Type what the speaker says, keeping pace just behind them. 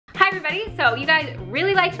everybody. So you guys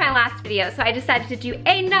really liked my last video, so I decided to do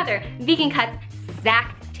another Vegan Cuts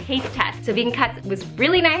snack taste test. So Vegan Cuts was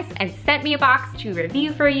really nice and sent me a box to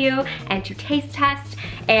review for you and to taste test.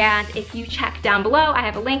 And if you check down below, I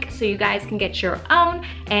have a link so you guys can get your own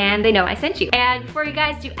and they know I sent you. And before you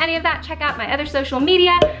guys do any of that, check out my other social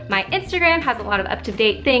media. My Instagram has a lot of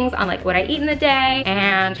up-to-date things on like what I eat in the day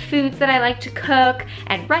and foods that I like to cook,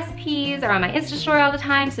 and recipes are on my Insta story all the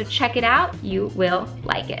time, so check it out. You will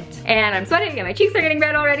like it. And I'm sweating and my cheeks are getting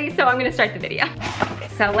red already, so I'm gonna start the video.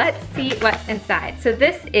 So let's see what's inside. So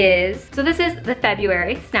this is the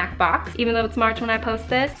February snack box, even though it's March when I post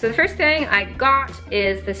this. So the first thing I got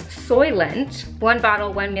is this Soylent 1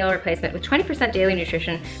 bottle, 1 meal replacement with 20% daily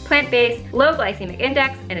nutrition, plant-based, low glycemic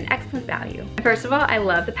index, and an excellent value. First of all, I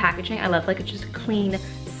love the packaging. I love like just a clean,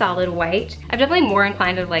 solid white. I'm definitely more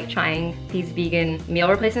inclined to like trying these vegan meal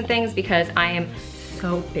replacement things because I am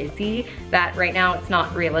so busy that right now it's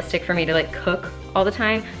not realistic for me to like cook all the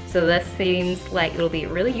time. So this seems like it'll be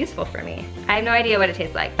really useful for me. I have no idea what it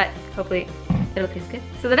tastes like, but hopefully it'll taste good.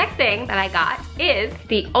 So the next thing that I got is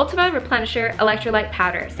the Ultima Replenisher Electrolyte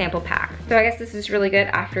Powder Sample Pack. So I guess this is really good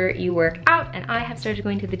after you work out, and I have started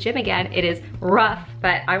going to the gym again. It is rough,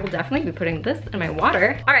 but I will definitely be putting this in my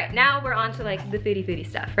water. All right, now we're on to like the foodie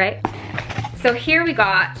stuff, right? So here we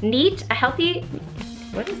got Neat, a healthy,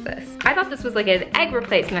 what is this? I thought this was like an egg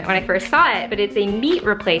replacement when I first saw it, but it's a meat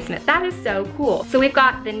replacement. That is so cool. So we've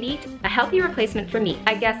got the Neat, a healthy replacement for meat.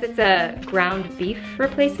 I guess it's a ground beef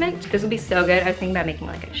replacement. This would be so good. I was thinking about making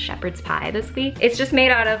like a shepherd's pie this week. It's just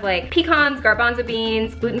made out of like pecans, garbanzo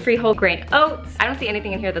beans, gluten-free whole grain oats. I don't see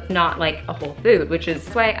anything in here that's not like a whole food, which is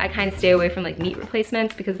why I kind of stay away from like meat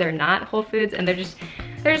replacements, because they're not whole foods and they're just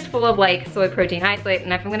full of like soy protein isolate.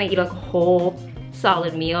 And if I'm gonna eat like a whole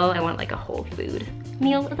solid meal, I want like a whole food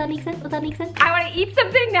meal, if that makes sense, I wanna eat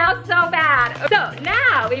something now so bad. So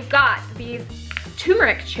now we've got these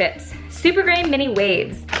turmeric chips, Super Grain Mini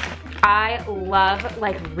Waves. I love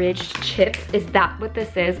like ridged chips. Is that what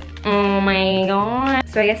this is? Oh my god.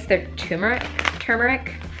 So I guess they're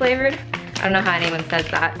turmeric flavored. I don't know how anyone says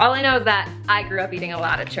that. All I know is that I grew up eating a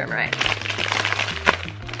lot of turmeric.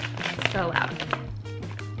 So loud.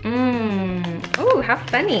 Ooh, how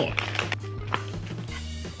funny.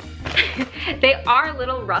 They are a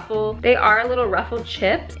little ruffled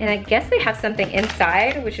chips, and I guess they have something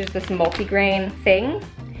inside, which is this multigrain thing.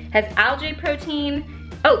 Has algae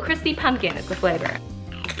protein. Oh, crispy pumpkin is the flavor.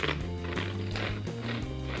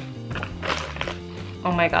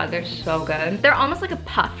 Oh my god, they're so good. They're almost like a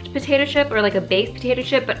puffed potato chip or like a baked potato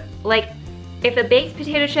chip, but like if a baked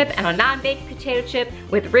potato chip and a non-baked potato chip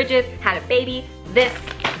with ridges had a baby, this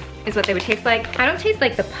is what they would taste like. I don't taste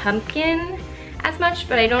like the pumpkin as much,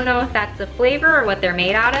 but I don't know if that's the flavor or what they're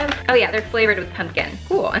made out of. Oh yeah, they're flavored with pumpkin.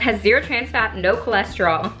 Cool, and has 0 trans fat, no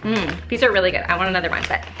cholesterol. These are really good. I want another one,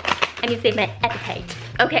 but I need to save my appetite.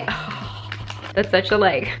 Okay, that's such a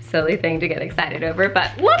like silly thing to get excited over,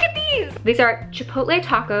 but look at these! These are Chipotle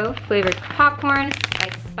taco flavored popcorn,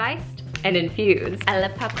 spiced and infused. I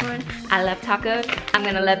love popcorn, I love tacos. I'm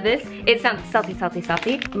gonna love this. It sounds salty.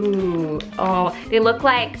 Ooh, oh, they look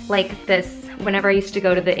like this. Whenever I used to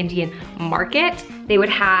go to the Indian market, they would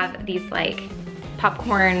have these like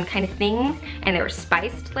popcorn kind of things, and they were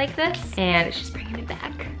spiced like this, and it's just bringing me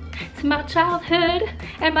back to my childhood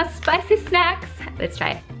and my spicy snacks. Let's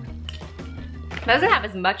try it. It doesn't have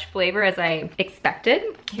as much flavor as I expected.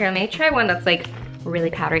 Here, let me try one that's like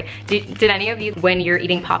really powdery. Did any of you, when you're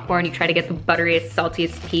eating popcorn, you try to get the butteriest,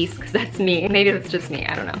 saltiest piece? Because that's me. Maybe that's just me,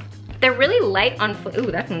 I don't know. They're really light on flavor.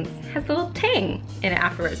 Ooh, that one has a little tang in it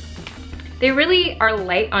afterwards. They really are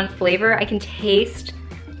light on flavor. I can taste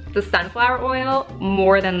the sunflower oil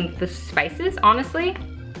more than the spices, honestly.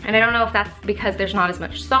 And I don't know if that's because there's not as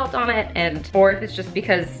much salt on it, or if it's just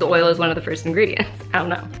because the oil is one of the first ingredients. I don't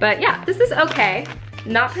know. But yeah, this is okay.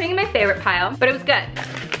 Not putting in my favorite pile, but it was good.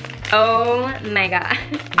 Oh my god.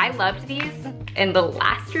 I loved these in the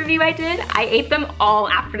last review I did. I ate them all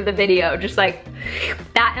after the video, just like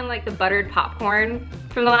that, and like the buttered popcorn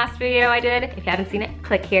from the last video I did. If you haven't seen it,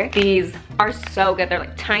 click here. These are so good. They're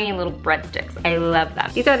like tiny little breadsticks. I love them.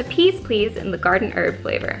 These are the Peas Please in the garden herb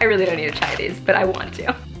flavor. I really don't need to try these, but I want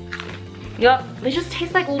to. Yup, they just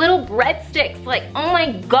taste like little breadsticks. Like, oh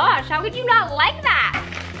my gosh, how could you not like that?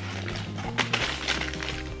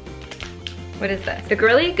 What is this? The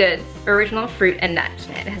Grilly Goods Original Fruit and Nut.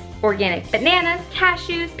 It has organic bananas,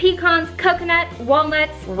 cashews, pecans, coconut,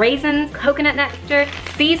 walnuts, raisins, coconut nectar,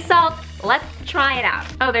 sea salt. Let's try it out.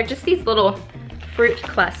 Oh, they're just these little fruit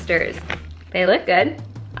clusters. They look good.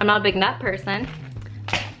 I'm not a big nut person.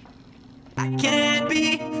 I can't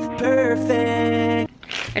be perfect.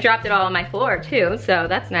 I dropped it all on my floor too, so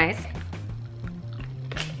that's nice.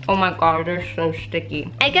 Oh my god, they're so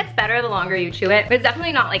sticky. It gets better the longer you chew it, but it's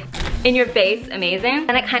definitely not like in your face amazing.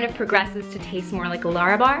 And it kind of progresses to taste more like a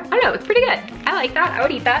Larabar. I don't know, it's pretty good. I like that, I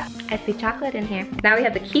would eat that. I see chocolate in here. Now we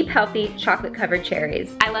have the Keep Healthy chocolate covered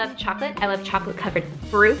cherries. I love chocolate covered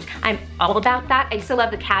fruit. I'm all about that. I used to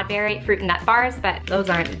love the Cadbury fruit and nut bars, but those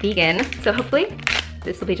aren't vegan. So hopefully,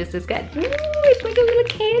 this will be just as good. Ooh, it's like a little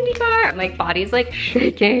candy bar. My body's like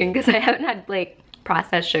shaking because I haven't had like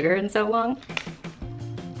processed sugar in so long.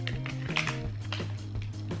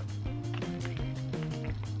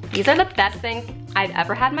 These are the best things I've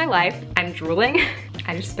ever had in my life. I'm drooling.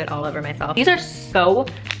 I just spit all over myself. These are so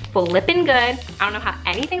flippin' good. I don't know how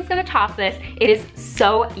anything's gonna top this. It is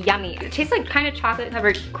so yummy. It tastes like kind of chocolate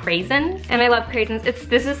covered craisins, and I love craisins.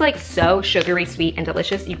 This is like so sugary sweet and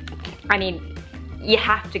delicious. I mean, you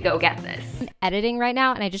have to go get this. I'm editing right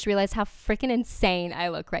now and I just realized how freaking insane I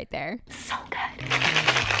look right there. So good.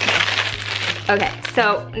 Okay,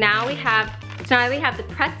 so now we have the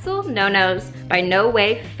Pretzel No-Nos by No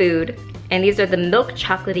Way Food, and these are the milk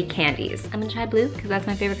chocolatey candies. I'm gonna try blue because that's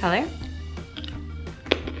my favorite color.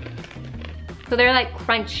 So they're like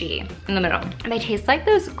crunchy in the middle. And they taste like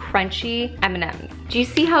those crunchy M&Ms. Do you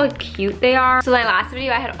see how cute they are? So in my last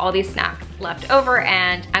video, I had all these snacks left over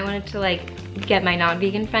and I wanted to like get my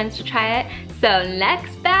non-vegan friends to try it. So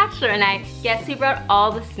next bachelor night, guess who brought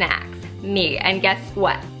all the snacks? Me. And guess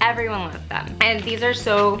what? Everyone loves them. And these are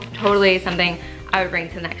so totally something I would bring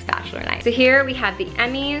to the next bachelor night. So here we have the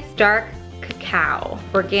Emmy's Dark Cacao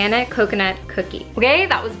Organic Coconut Cookie. Okay,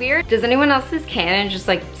 that was weird. Does anyone else's cannon just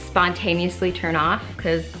like spontaneously turn off?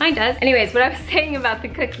 Because mine does. Anyways, what I was saying about the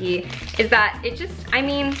cookie is that it just, I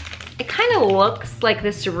mean, it kind of looks like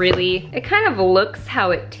this really, it kind of looks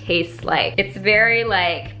how it tastes like. It's very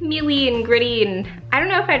like mealy and gritty, and I don't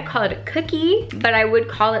know if I'd call it a cookie, but I would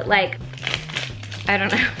call it like, I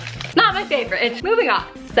don't know. Not my favorite. Moving on.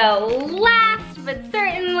 So last but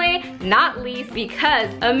certainly not least,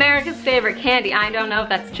 because America's favorite candy, I don't know if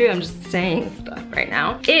that's true, I'm just saying stuff right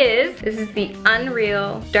now, this is the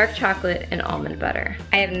Unreal Dark Chocolate and Almond Butter.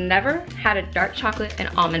 I have never had a dark chocolate and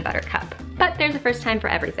almond butter cup, but there's a first time for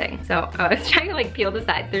everything. So I was trying to like peel the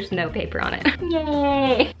sides, there's no paper on it.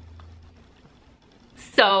 Yay!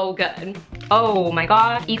 So good. Oh my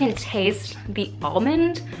god. You can taste the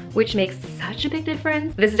almond, which makes such a big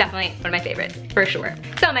difference. This is definitely one of my favorites, for sure.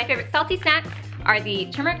 So my favorite salty snacks are the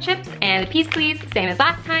turmeric chips and the Peas Please, same as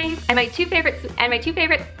last time. And my two favorite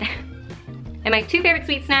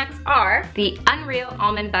sweet snacks are the Unreal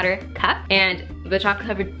Almond Butter Cup and the chocolate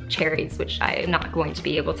covered cherries, which I am not going to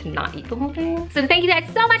be able to not eat the whole thing. So thank you guys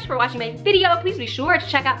so much for watching my video. Please be sure to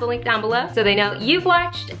check out the link down below so they know you've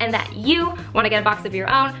watched and that you want to get a box of your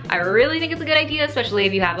own. I really think it's a good idea, especially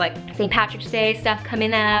if you have like St. Patrick's Day stuff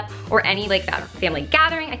coming up or any like that family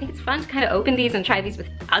gathering. I think it's fun to kind of open these and try these with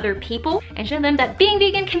other people and show them that being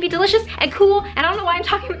vegan can be delicious and cool. And I don't know why I'm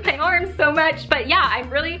talking with my arms so much, but yeah, I'm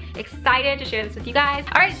really excited to share this with you guys.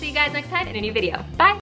 All right, see you guys next time in a new video. Bye.